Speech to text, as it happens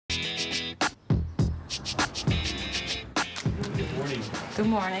Good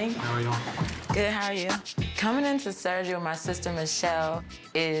morning. How are you doing? Good, how are you? Coming into surgery with my sister Michelle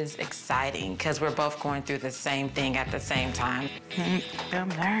is exciting because we're both going through the same thing at the same time. I'm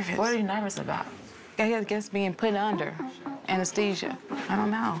nervous. What are you nervous about? I guess being put under anesthesia. I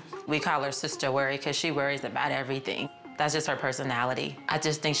don't know. We call her Sister Worry because she worries about everything. That's just her personality. I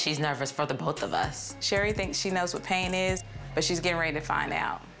just think she's nervous for the both of us. Shari thinks she knows what pain is, but she's getting ready to find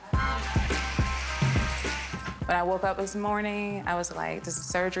out. When I woke up this morning, I was like, this is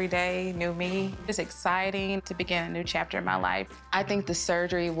surgery day, new me. It's exciting to begin a new chapter in my life. I think the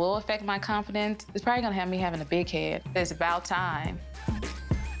surgery will affect my confidence. It's probably gonna have me having a big head. It's about time.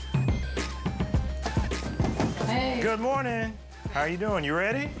 Hey. Good morning. How are you doing? You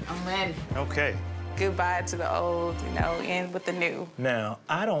ready? I'm ready. Okay. Goodbye to the old, in with the new. Now,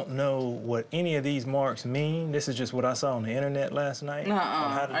 I don't know what any of these marks mean. This is just what I saw on the internet last night.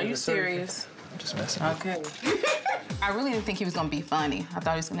 Are you serious? I'm just messing with you. Okay. I really didn't think he was gonna be funny. I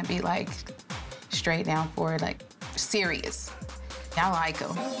thought he was gonna be like straight down for it, like serious. I like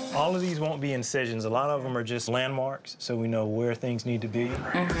him. All of these won't be incisions. A lot of them are just landmarks, so we know where things need to be.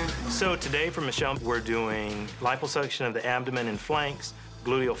 So today for Michelle, we're doing liposuction of the abdomen and flanks,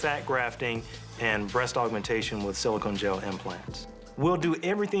 gluteal fat grafting, and breast augmentation with silicone gel implants. We'll do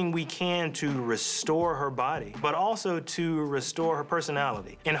everything we can to restore her body, but also to restore her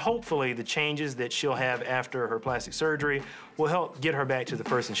personality. And hopefully the changes that she'll have after her plastic surgery will help get her back to the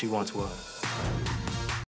person she once was.